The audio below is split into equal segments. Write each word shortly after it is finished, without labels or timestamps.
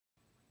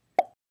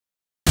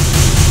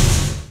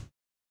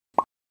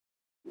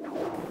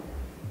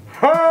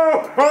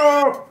Ho,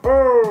 ho,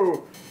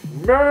 ho!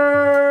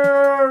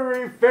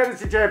 Merry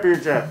Fantasy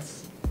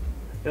Championships! I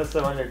feel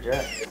so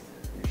underdressed.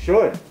 You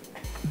should.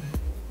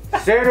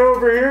 Santa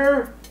over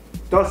here,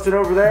 Dustin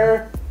over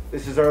there.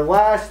 This is our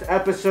last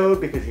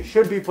episode because you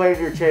should be playing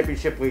your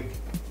championship week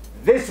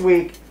this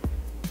week.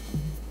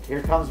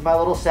 Here comes my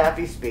little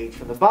sappy speech.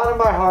 From the bottom of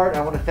my heart,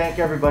 I want to thank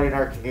everybody in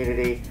our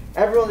community.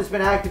 Everyone that's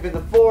been active in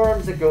the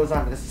forums, that goes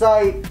onto the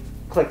site,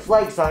 clicks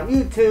likes on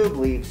YouTube,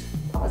 leaves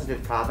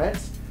positive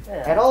comments.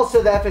 Yeah. And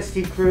also the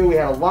FST crew. We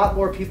had a lot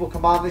more people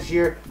come on this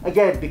year.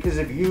 Again, because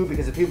of you,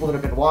 because of people that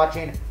have been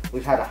watching.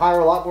 We've had to hire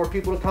a lot more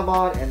people to come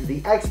on, and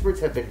the experts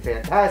have been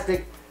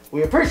fantastic.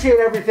 We appreciate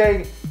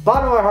everything.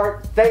 Bottom of my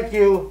heart, thank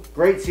you.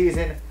 Great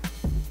season.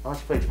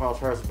 Unless you played Jamal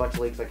Charles a bunch of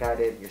leagues like I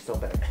did, you're still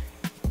better.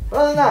 But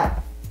other than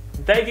that,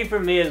 thank you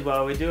from me as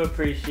well. We do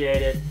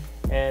appreciate it.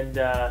 And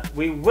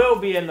we will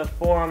be in the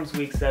forums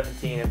week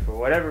 17. And for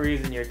whatever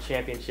reason your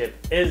championship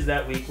is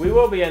that week, we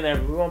will be in there,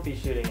 but we won't be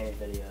shooting any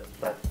videos.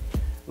 But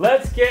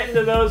let's get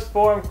into those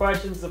forum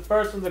questions. The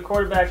first one's a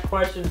quarterback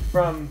question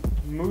from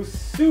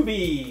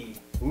Musubi.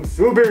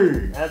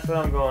 Musubi! That's what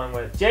I'm going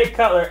with. Jay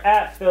Cutler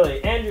at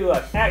Philly. Andrew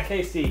Luck at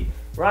KC.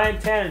 Ryan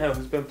Tannehill,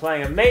 who's been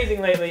playing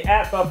amazing lately,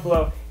 at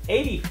Buffalo.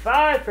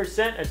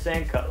 85% are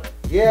saying Cutler.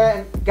 Yeah,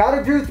 and gotta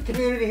agree with the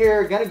community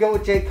here. Gonna go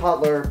with Jay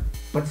Cutler.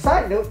 But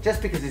side note,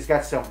 just because he's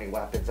got so many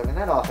weapons, I mean,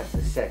 that offense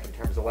is sick in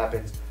terms of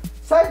weapons.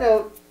 Side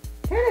note,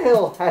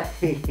 Tannehill had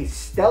a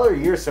stellar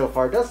year so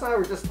far. Dustin and I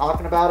were just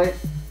talking about it.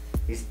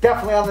 He's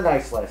definitely on the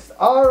nice list.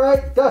 All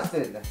right,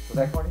 Dustin. Was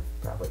that corny?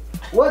 Probably.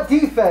 What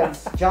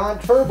defense? John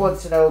Turb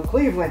wants to know.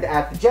 Cleveland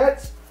at the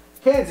Jets,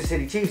 Kansas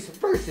City Chiefs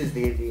versus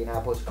the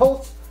Indianapolis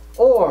Colts,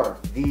 or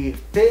the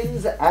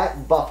Fins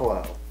at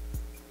Buffalo?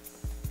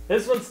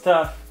 This one's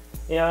tough.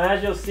 You know,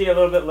 as you'll see a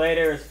little bit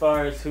later as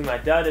far as who my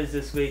dud is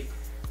this week,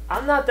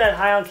 I'm not that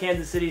high on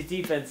Kansas City's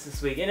defense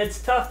this week. And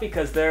it's tough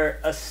because they're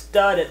a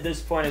stud at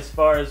this point as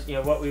far as, you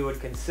know, what we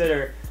would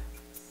consider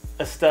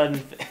a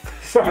stud.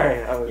 Sorry.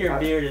 Your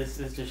beard is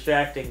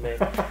distracting me.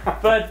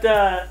 But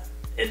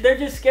they're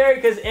just scary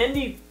because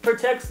Indy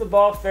protects the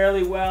ball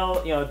fairly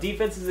well. You know,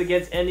 defenses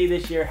against Indy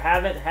this year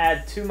haven't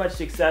had too much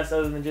success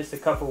other than just a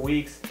couple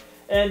weeks.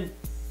 And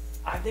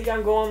I think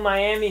I'm going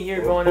Miami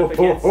here, going up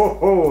against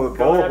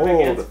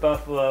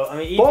Buffalo. I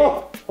mean,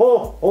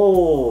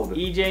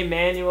 EJ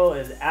Manuel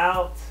is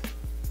out.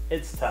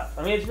 It's tough.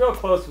 I mean, it's real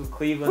close with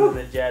Cleveland and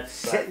the Jets.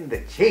 Sitting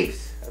the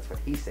Chiefs. That's what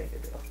he's saying to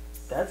do.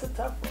 That's a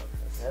tough one.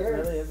 That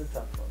really is a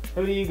tough one.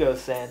 Who do you go,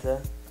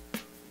 Santa? You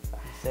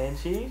saying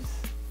Chiefs?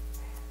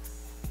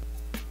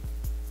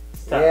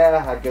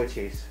 Yeah, I'd go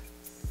Chiefs.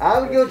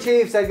 I would go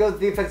Chiefs. I'd go with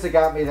the defense that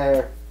got me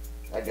there.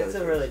 It's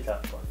a really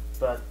tough one.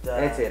 But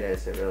it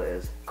is. It really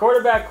is.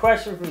 Quarterback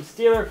question from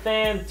Steeler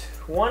fan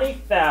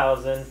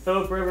 20,000.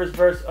 Phillip Rivers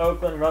versus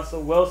Oakland.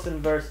 Russell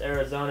Wilson versus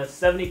Arizona.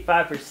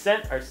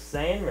 75% are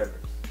saying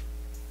Rivers.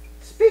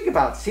 Speak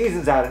about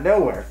seasons out of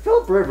nowhere.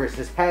 Phillip Rivers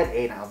has had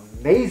an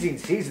amazing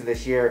season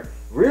this year.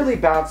 Really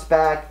bounced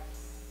back.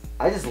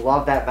 I just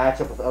love that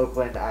matchup with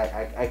Oakland.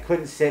 I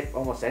couldn't sit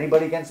almost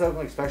anybody against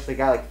Oakland, especially a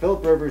guy like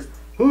Phillip Rivers,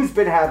 who's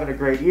been having a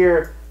great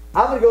year.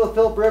 I'm going to go with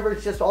Phillip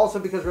Rivers just also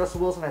because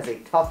Russell Wilson has a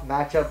tough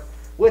matchup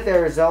with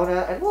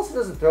Arizona, and Wilson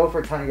doesn't throw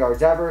for a ton of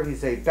yards ever.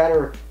 He's a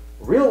better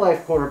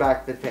real-life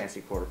quarterback than fantasy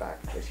quarterback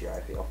this year,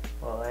 I feel.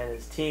 Well, and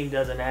his team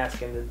doesn't ask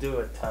him to do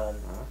a ton.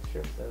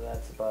 Sure. So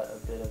that's about a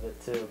bit of it,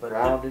 too. But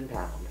ground and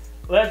pound.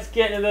 Let's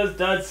get into those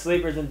dud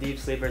sleepers and deep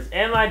sleepers.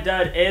 And my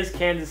dud is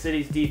Kansas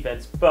City's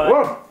defense, but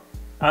whoa!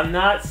 I'm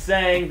not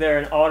saying they're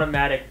an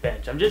automatic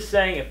bench. I'm just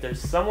saying if there's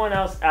someone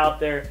else out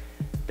there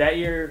that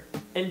you're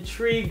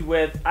intrigued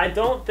with, I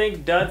don't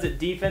think duds at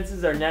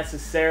defenses are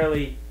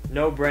necessarily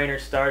no-brainer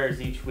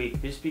starters each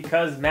week, just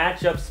because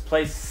matchups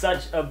play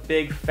such a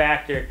big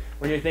factor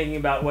when you're thinking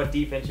about what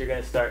defense you're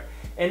going to start.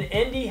 And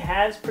Indy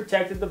has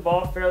protected the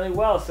ball fairly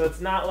well, so it's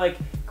not like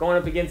going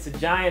up against the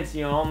Giants,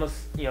 you know, almost,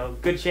 you know,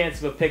 good chance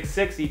of a pick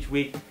six each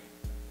week.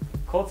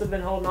 Colts have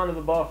been holding on to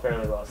the ball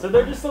fairly well, so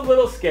they're just a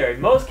little scary.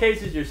 Most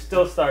cases, you're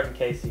still starting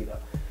KC, though.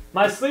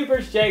 My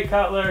sleeper's Jay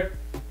Cutler.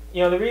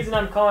 You know, the reason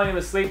I'm calling him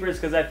a sleeper is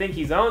because I think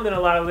he's owned in a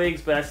lot of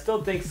leagues, but I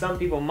still think some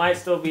people might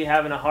still be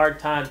having a hard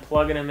time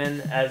plugging him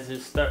in as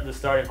the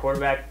starting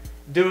quarterback.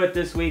 Do it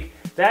this week.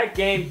 That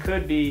game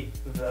could be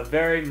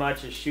very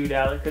much a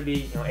shootout. It could be,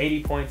 you know,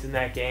 80 points in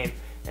that game,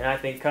 and I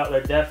think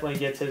Cutler definitely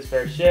gets his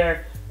fair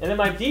share. And then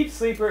my deep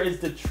sleeper is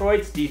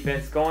Detroit's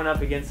defense going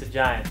up against the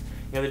Giants.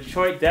 You know,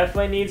 Detroit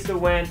definitely needs to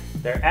win.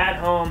 They're at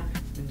home.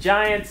 The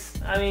Giants,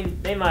 I mean,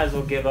 they might as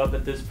well give up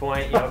at this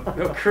point. You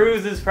know,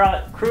 Cruz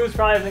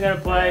probably isn't going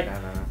to play.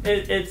 No.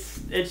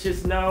 It's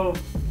just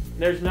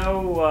there's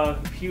no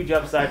huge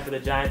upside for the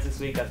Giants this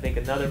week. I think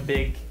another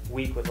big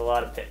week with a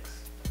lot of picks.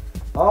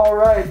 All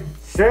right,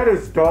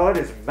 Santa's dud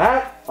is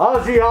Matt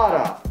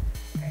Asiata.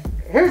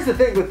 Here's the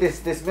thing with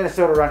this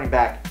Minnesota running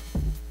back.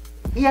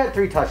 He had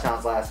 3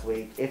 touchdowns last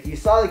week. If you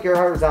saw that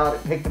Gerhard was out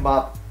and picked him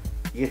up,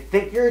 You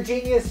think you're a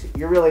genius?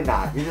 You're really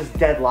not. You're just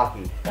dead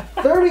lucky.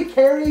 30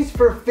 carries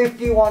for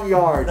 51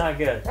 yards. Not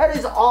good. That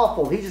is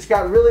awful. He just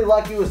got really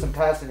lucky with some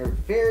pass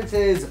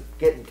interferences,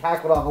 getting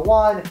tackled on the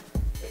one.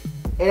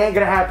 It ain't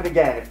going to happen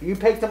again. If you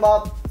picked him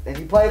up and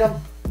you played him,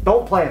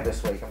 don't play him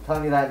this week. I'm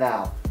telling you that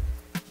now.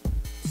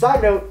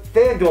 Side note,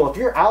 FanDuel, if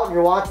you're out and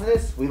you're watching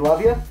this, we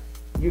love you.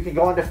 You can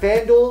go onto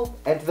FanDuel,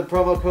 enter the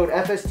promo code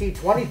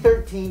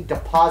FST2013,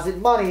 deposit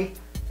money,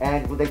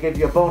 and they give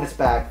you a bonus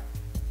back.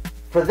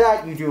 For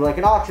that, you do like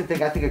an auction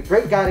thing. I think a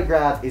great guy to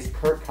grab is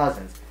Kirk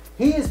Cousins.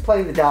 He is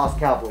playing the Dallas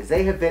Cowboys.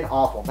 They have been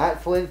awful.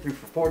 Matt Flynn threw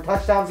for 4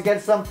 touchdowns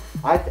against them.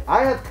 I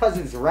have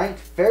Cousins ranked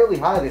fairly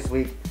high this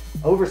week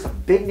over some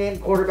big-name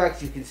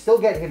quarterbacks. You can still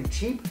get him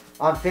cheap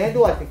on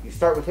FanDuel. I think you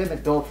start with him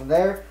and build from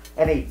there.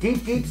 And a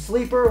deep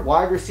sleeper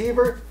wide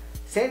receiver,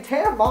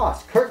 Santana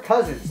Moss. Kirk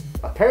Cousins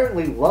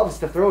apparently loves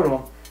to throw to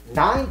him.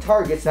 9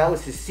 targets. That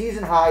was his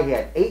season high. He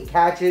had 8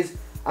 catches.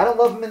 I don't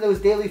love him in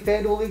those daily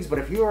FanDuel leagues, but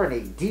if you are in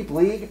a deep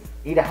league,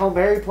 need a Hail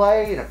Mary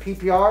play in a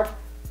PPR,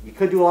 you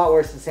could do a lot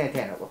worse than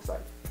Santana, it looks like.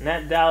 And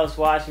that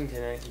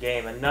Dallas-Washington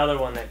game, another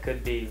one that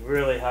could be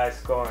really high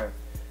scoring.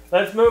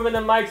 Let's move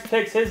into Mike's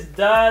picks. His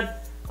dud,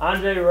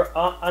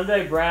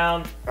 Andre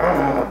Brown,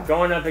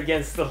 going up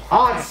against the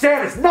on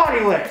Santa's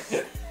naughty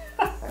list!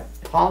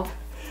 Punk.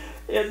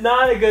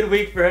 Not a good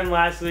week for him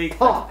last week.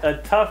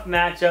 A tough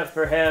matchup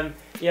for him.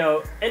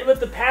 And with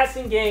the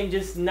passing game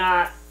just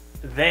not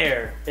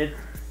there,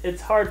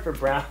 it's hard for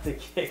Brown to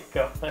get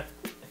going.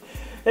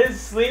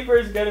 His sleeper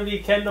is going to be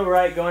Kendall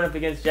Wright going up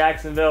against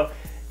Jacksonville.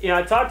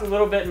 I talked a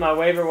little bit in my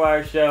waiver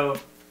wire show.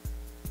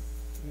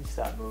 Let me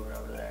stop moving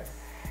over there.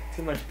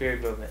 Too much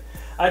beard movement.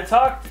 I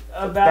talked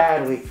about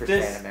bad week for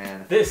Santa,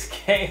 man. This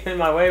game in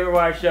my waiver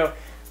wire show.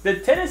 The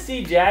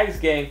Tennessee Jags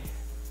game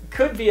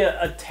could be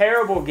a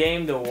terrible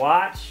game to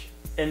watch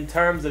in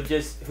terms of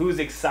just who's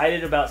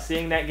excited about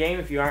seeing that game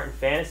if you aren't in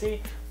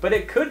fantasy. But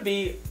it could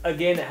be a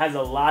game that has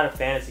a lot of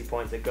fantasy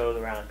points that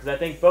goes around. Because I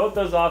think both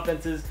those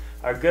offenses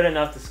are good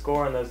enough to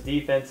score on those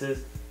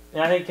defenses.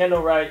 And I think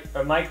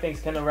Mike thinks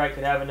Kendall Wright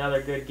could have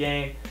another good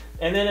game.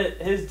 And then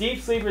his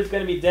deep sleeper is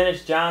going to be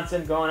Dennis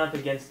Johnson going up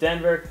against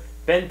Denver.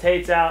 Ben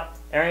Tate's out.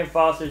 Arian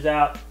Foster's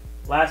out.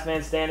 Last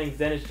man standing is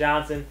Dennis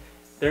Johnson.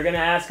 They're going to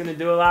ask him to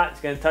do a lot.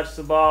 He's going to touch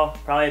the ball.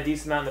 Probably a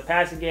decent amount in the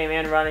passing game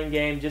and running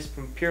game. Just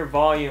from pure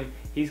volume,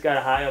 he's got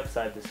a high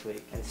upside this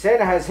week. And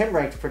Santa has him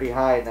ranked pretty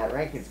high in that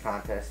rankings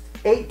contest.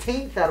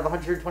 18th out of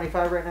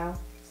 125 right now.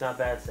 It's not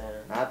bad,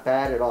 Santa. Not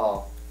bad at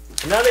all.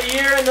 Another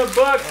year in the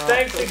books.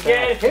 Thanks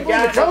again. If you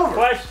got any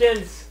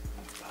questions,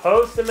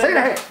 post them in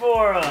the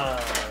forum.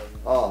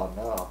 Oh,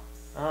 no.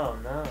 Oh,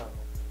 no.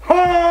 Ho,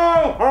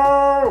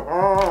 ho,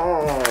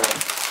 ho.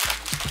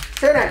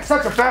 Santa had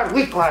such a bad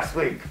week last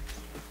week.